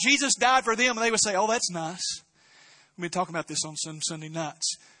and how Jesus died for them. And they would say, oh, that's nice. We've been talking about this on some Sunday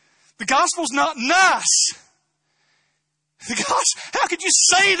nights. The gospel's not nice. The gospel, how could you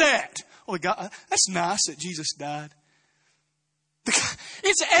say that? Well, that's nice that Jesus died.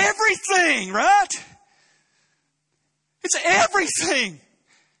 It's everything, right? It's everything.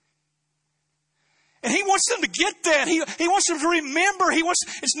 And he wants them to get that. He wants them to remember.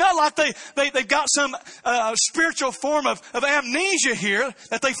 It's not like they've got some spiritual form of amnesia here,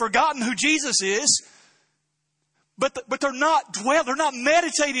 that they've forgotten who Jesus is. But they're not they're not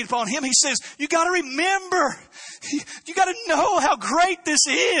meditating upon Him. He says, you got to remember. You got to know how great this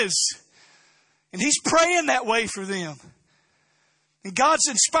is. And He's praying that way for them. And God's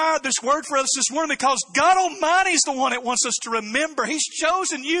inspired this word for us this morning because God Almighty is the one that wants us to remember. He's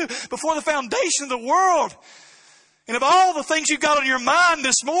chosen you before the foundation of the world. And of all the things you've got on your mind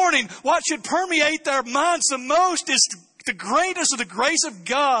this morning, what should permeate their minds the most is the greatness of the grace of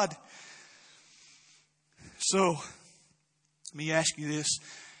God. So, let me ask you this.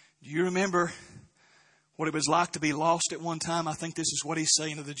 Do you remember what it was like to be lost at one time? I think this is what He's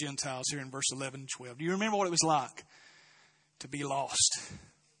saying to the Gentiles here in verse 11 and 12. Do you remember what it was like to be lost?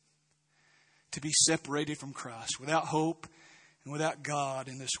 To be separated from Christ, without hope and without God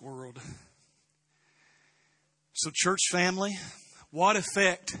in this world. So, church family, what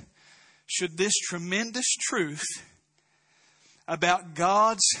effect should this tremendous truth about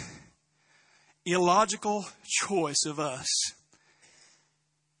God's illogical choice of us,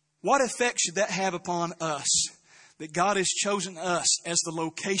 what effect should that have upon us? That God has chosen us as the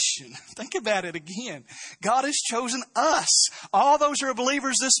location. Think about it again. God has chosen us. All those who are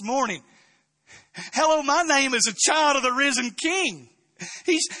believers this morning. Hello, my name is a child of the risen King.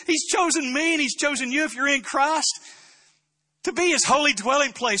 He's chosen me and He's chosen you if you're in Christ to be His holy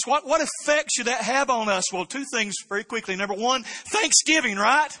dwelling place. What effect should that have on us? Well, two things very quickly. Number one, thanksgiving,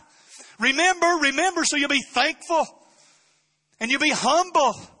 right? Remember, so you'll be thankful and you'll be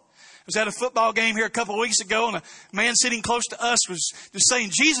humble. I was at a football game here a couple of weeks ago, and a man sitting close to us was just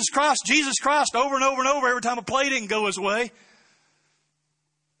saying, Jesus Christ, over and over and over every time a play didn't go his way.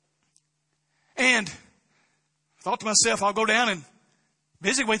 And I thought to myself, I'll go down and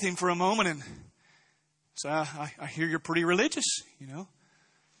visit with him for a moment. And so I hear you're pretty religious, you know.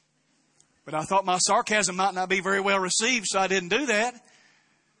 But I thought my sarcasm might not be very well received, so I didn't do that.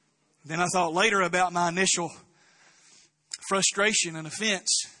 Then I thought later about my initial frustration and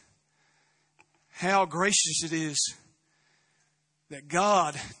offense. How gracious it is that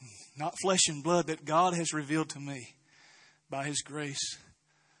God, not flesh and blood, that God has revealed to me by His grace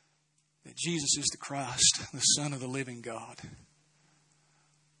that Jesus is the Christ, the Son of the living God.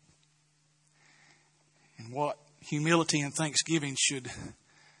 And what humility and thanksgiving should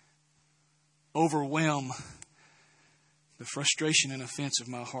overwhelm the frustration and offense of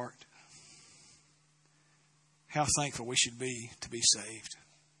my heart. How thankful we should be to be saved.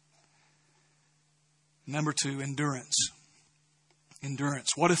 Number 2, endurance. Endurance.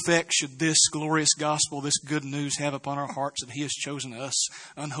 What effect should this glorious gospel, this good news have upon our hearts that He has chosen us,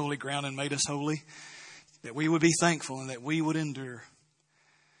 unholy ground, and made us holy? That we would be thankful and that we would endure.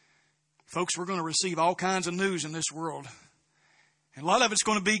 Folks, we're going to receive all kinds of news in this world. And a lot of it's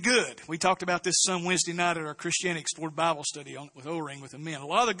going to be good. We talked about this some Wednesday night at our Christianity Explored Bible study with O-Ring with the men. A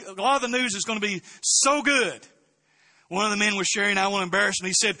lot of the news is going to be so good. One of the men was sharing, I won't embarrass him.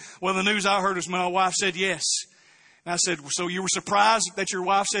 He said, well, the news I heard was my wife said yes. And I said, so you were surprised that your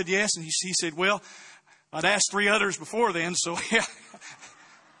wife said yes? And he said, well, I'd asked 3 others before then, so yeah.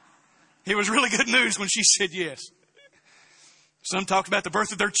 It was really good news when she said yes. Some talked about the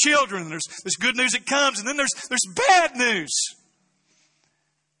birth of their children. There's good news that comes, and then there's bad news.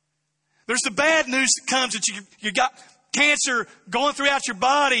 There's the bad news that comes that you got cancer going throughout your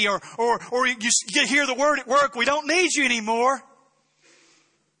body, or you hear the word at work, we don't need you anymore.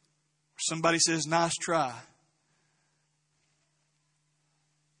 Somebody says, nice try.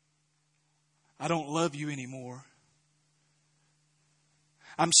 I don't love you anymore.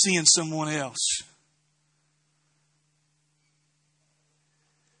 I'm seeing someone else.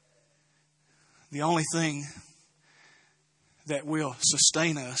 The only thing that will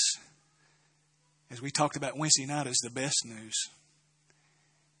sustain us, as we talked about Wednesday night, is the best news.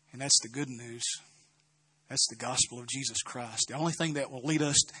 And that's the good news. That's the gospel of Jesus Christ. The only thing that will lead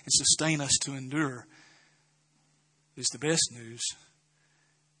us and sustain us to endure is the best news,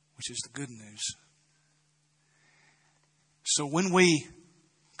 which is the good news. So when we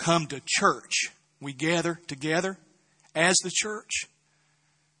come to church, we gather together as the church.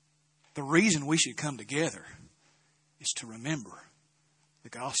 The reason we should come together is to remember the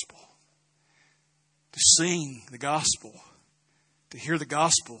gospel, to sing the gospel, to hear the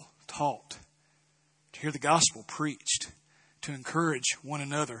gospel taught, to hear the gospel preached, to encourage one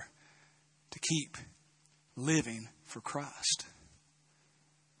another to keep living for Christ.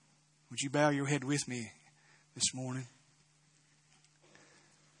 Would you bow your head with me this morning?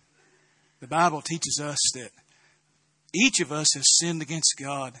 The Bible teaches us that each of us has sinned against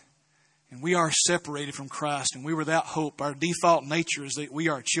God, and we are separated from Christ, and we were without hope. Our default nature is that we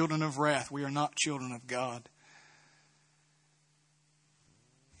are children of wrath. We are not children of God.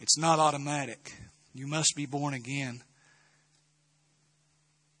 It's not automatic. You must be born again.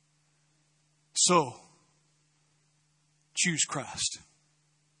 So, choose Christ.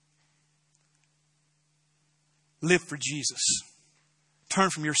 Live for Jesus. Turn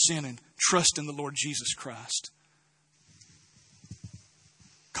from your sin and trust in the Lord Jesus Christ.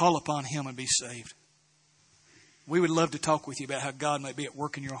 Call upon Him and be saved. We would love to talk with you about how God may be at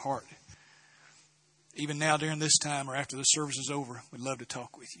work in your heart. Even now during this time or after the service is over, we'd love to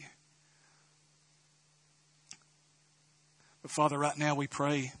talk with you. But Father, right now we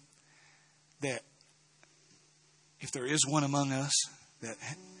pray that if there is one among us that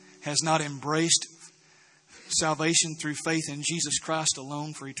has not embraced salvation through faith in Jesus Christ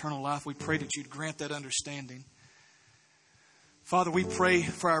alone for eternal life, we pray that You'd grant that understanding. Father, we pray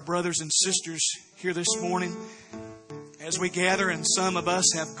for our brothers and sisters here this morning as we gather, and some of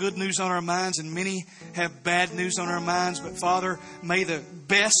us have good news on our minds and many have bad news on our minds. But Father, may the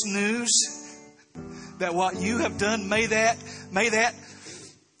best news, that what You have done, may that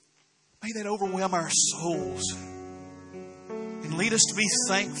overwhelm our souls. And lead us to be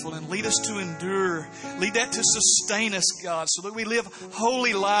thankful and lead us to endure. Lead that to sustain us, God, so that we live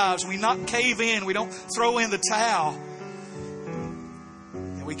holy lives. We not cave in. We don't throw in the towel.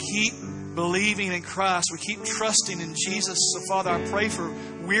 And we keep believing in Christ. We keep trusting in Jesus. So, Father, I pray for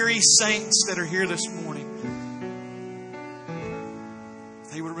weary saints that are here this morning.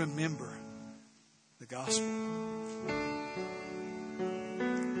 They will remember the gospel.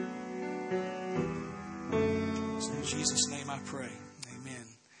 So in Jesus' name I pray. Amen.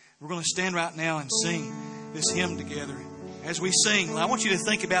 We're going to stand right now and sing this hymn together. As we sing, I want you to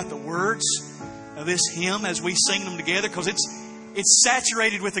think about the words of this hymn as we sing them together, because it's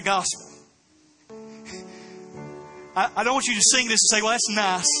saturated with the gospel. I don't want you to sing this and say, well, that's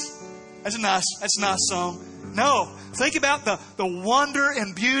nice. That's a nice song. No. Think about the wonder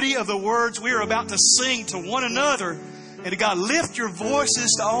and beauty of the words we are about to sing to one another. And to God, lift your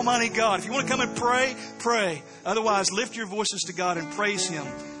voices to Almighty God. If you want to come and pray, pray. Otherwise, lift your voices to God and praise Him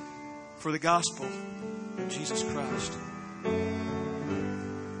for the gospel of Jesus Christ.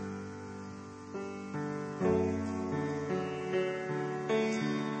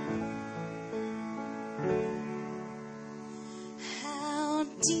 How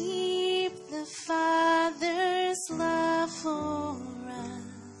deep the Father's love for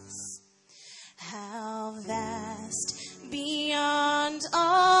us, how vast beyond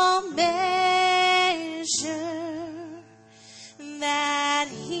all measure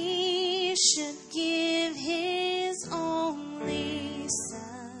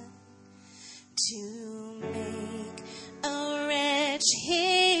much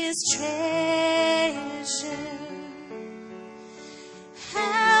his treasure.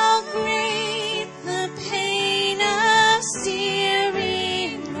 How great the pain of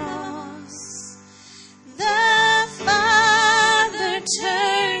steering loss. The Father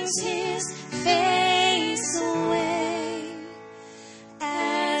turns his face away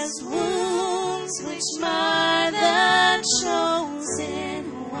as wounds which mar the chosen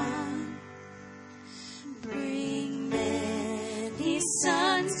one bring many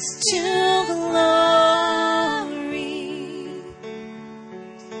sons to glory.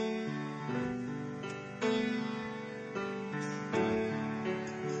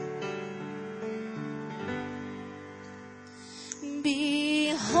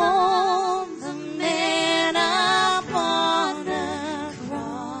 Behold the man upon the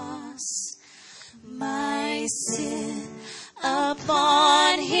cross, my sin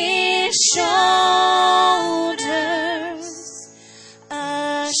upon his shoulders.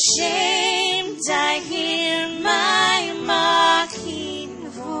 Ashamed, I hear my mocking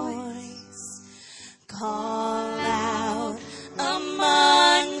voice call out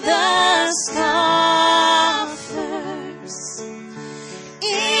among the scoffers.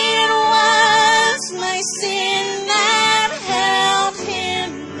 It was my sin that held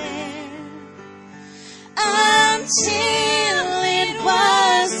him there until it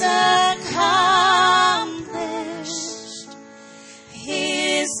was accomplished.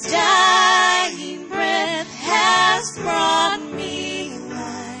 His dying breath has brought me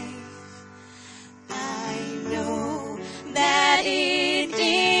life. I know that it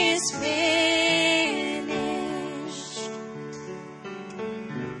is finished.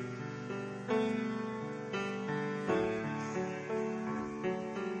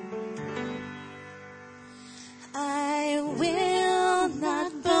 I will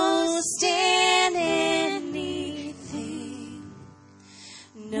not boast in anything.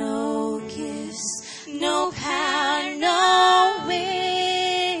 No gifts, no power, no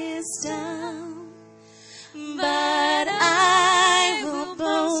wisdom. But I will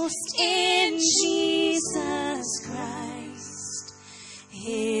boast in Jesus Christ,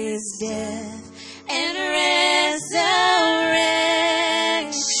 his death and resurrection.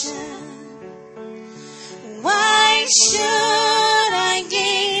 Why should I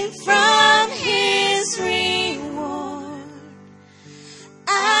gain from his reward?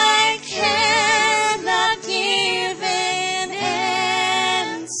 I cannot give an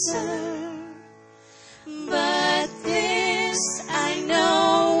answer, but this I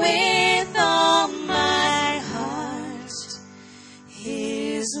know with all my heart.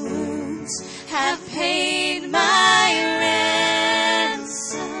 His wounds have paid my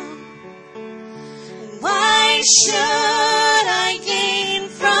ransom. Why should I gain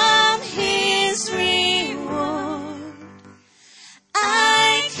from his reward?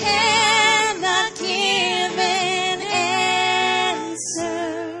 I cannot give an answer,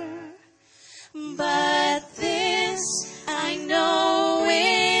 but this I know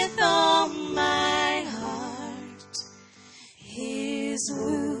with all my heart. His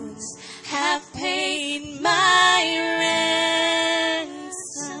wounds have paid my ransom.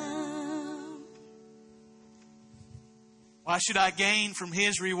 Why should I gain from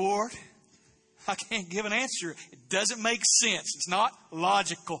his reward? I can't give an answer. It doesn't make sense. It's not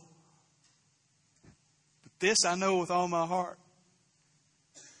logical. But this I know with all my heart.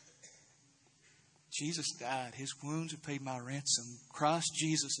 Jesus died. His wounds have paid my ransom. Christ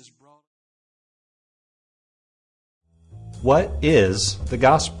Jesus has brought. What is the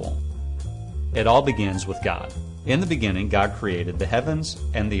gospel? It all begins with God. In the beginning, God created the heavens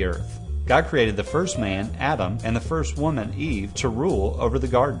and the earth. God created the first man, Adam, and the first woman, Eve, to rule over the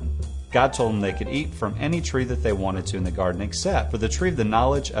garden. God told them they could eat from any tree that they wanted to in the garden except for the tree of the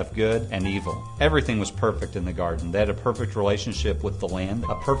knowledge of good and evil. Everything was perfect in the garden. They had a perfect relationship with the land,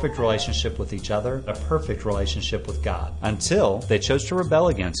 a perfect relationship with each other, a perfect relationship with God, until they chose to rebel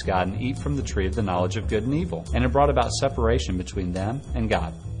against God and eat from the tree of the knowledge of good and evil. And it brought about separation between them and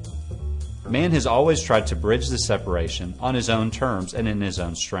God. Man has always tried to bridge the separation on his own terms and in his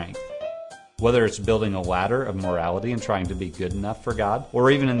own strength. Whether it's building a ladder of morality and trying to be good enough for God, or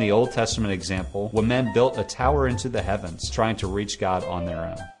even in the Old Testament example, when men built a tower into the heavens trying to reach God on their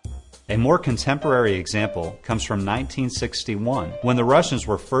own. A more contemporary example comes from 1961, when the Russians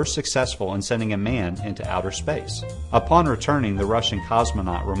were first successful in sending a man into outer space. Upon returning, the Russian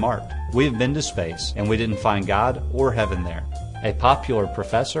cosmonaut remarked, "We have been to space, and we didn't find God or heaven there." A popular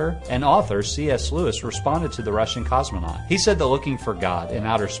professor and author, C.S. Lewis, responded to the Russian cosmonaut. He said that looking for God in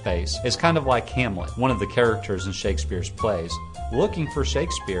outer space is kind of like Hamlet, one of the characters in Shakespeare's plays, looking for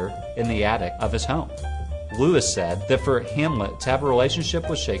Shakespeare in the attic of his home. Lewis said that for Hamlet to have a relationship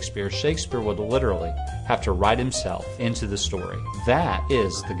with Shakespeare, Shakespeare would literally have to write himself into the story. That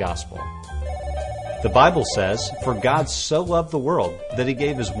is the gospel. The Bible says, "For God so loved the world that he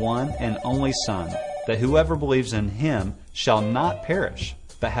gave his one and only Son, that whoever believes in him shall not perish,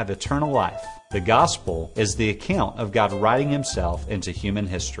 but have eternal life." The gospel is the account of God writing himself into human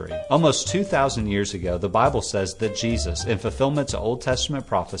history. Almost 2,000 years ago, the Bible says that Jesus, in fulfillment to Old Testament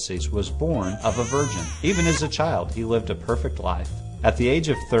prophecies, was born of a virgin. Even as a child, he lived a perfect life. At the age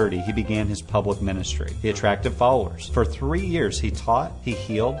of 30, he began his public ministry. He attracted followers. For 3 years, he taught, he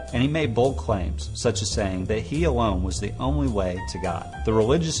healed, and he made bold claims, such as saying that he alone was the only way to God. The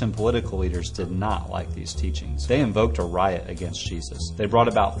religious and political leaders did not like these teachings. They invoked a riot against Jesus. They brought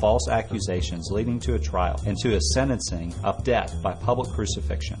about false accusations leading to a trial and to a sentencing of death by public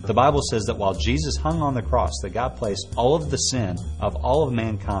crucifixion. The Bible says that while Jesus hung on the cross, that God placed all of the sin of all of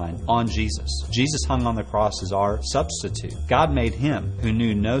mankind on Jesus. Jesus hung on the cross as our substitute. God made him, who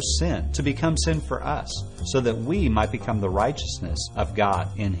knew no sin, to become sin for us, so that we might become the righteousness of God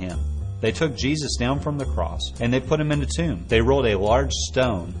in him. They took Jesus down from the cross, and they put him in a tomb. They rolled a large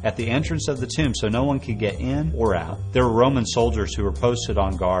stone at the entrance of the tomb so no one could get in or out. There were Roman soldiers who were posted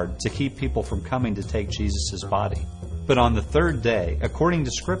on guard to keep people from coming to take Jesus' body. But on the third day, according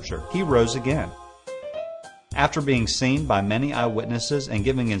to Scripture, he rose again. After being seen by many eyewitnesses and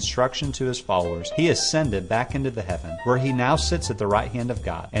giving instruction to his followers, he ascended back into the heaven, where he now sits at the right hand of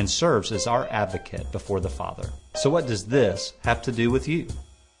God and serves as our advocate before the Father. So what does this have to do with you?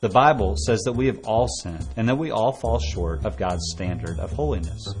 The Bible says that we have all sinned and that we all fall short of God's standard of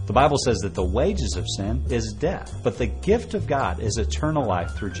holiness. The Bible says that the wages of sin is death, but the gift of God is eternal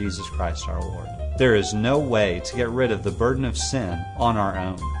life through Jesus Christ our Lord. There is no way to get rid of the burden of sin on our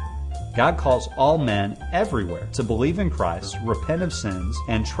own. God calls all men everywhere to believe in Christ, repent of sins,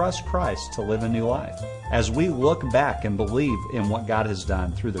 and trust Christ to live a new life. As we look back and believe in what God has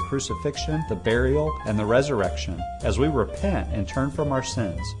done through the crucifixion, the burial, and the resurrection, as we repent and turn from our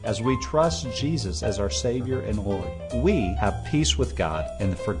sins, as we trust Jesus as our Savior and Lord, we have peace with God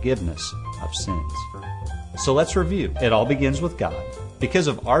and the forgiveness of sins. So let's review. It all begins with God. Because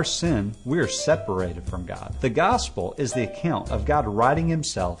of our sin, we are separated from God. The gospel is the account of God writing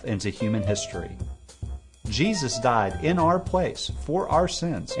himself into human history. Jesus died in our place for our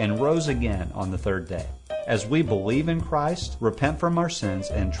sins and rose again on the third day. As we believe in Christ, repent from our sins,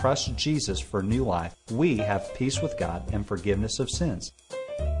 and trust Jesus for new life, we have peace with God and forgiveness of sins.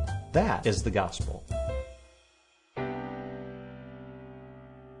 That is the gospel.